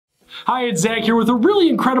Hi, it's Zach here with a really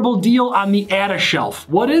incredible deal on the Add a Shelf.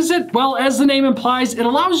 What is it? Well, as the name implies, it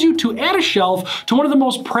allows you to add a shelf to one of the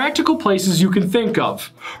most practical places you can think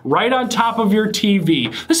of, right on top of your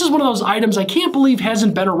TV. This is one of those items I can't believe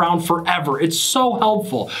hasn't been around forever. It's so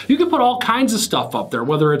helpful. You can put all kinds of stuff up there,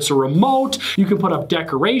 whether it's a remote, you can put up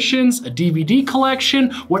decorations, a DVD collection,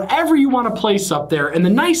 whatever you want to place up there. And the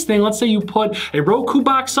nice thing, let's say you put a Roku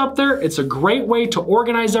box up there, it's a great way to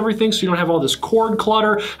organize everything so you don't have all this cord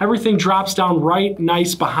clutter. Everything drops down right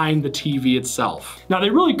nice behind the TV itself. Now, they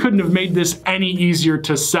really couldn't have made this any easier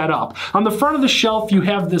to set up. On the front of the shelf, you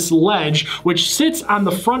have this ledge which sits on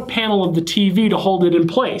the front panel of the TV to hold it in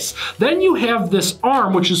place. Then you have this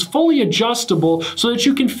arm which is fully adjustable so that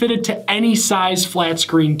you can fit it to any size flat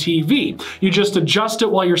screen TV. You just adjust it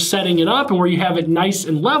while you're setting it up, and where you have it nice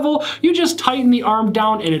and level, you just tighten the arm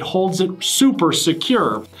down and it holds it super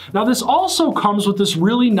secure. Now, this also comes with this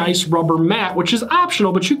really nice rubber mat, which is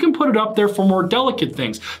optional, but you can put it up there for more delicate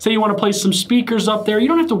things. Say you want to place some speakers up there, you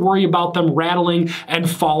don't have to worry about them rattling and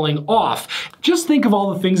falling off. Just think of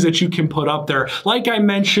all the things that you can put up there. Like I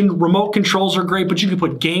mentioned, remote controls are great, but you can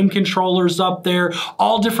put game controllers up there,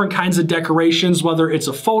 all different kinds of decorations, whether it's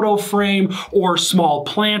a photo frame or small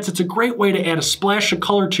plants. It's a great way to add a splash of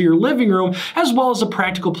color to your living room, as well as a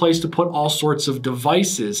practical place to put all sorts of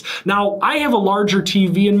devices. Now, I have a larger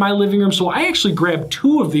TV in my living room, so I actually grabbed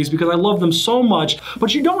two of these because I love them so much,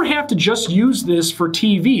 but you don't have to just use this for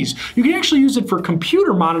TVs. You can actually use it for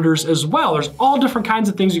computer monitors as well. There's all different kinds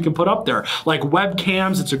of things you can put up there, like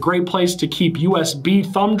webcams. It's a great place to keep USB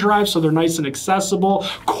thumb drives so they're nice and accessible,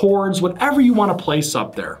 cords, whatever you want to place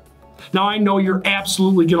up there. Now, I know you're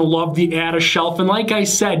absolutely gonna love the Add a Shelf, and like I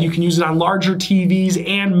said, you can use it on larger TVs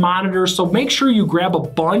and monitors, so make sure you grab a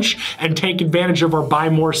bunch and take advantage of our Buy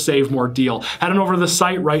More, Save More deal. Head on over to the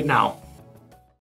site right now.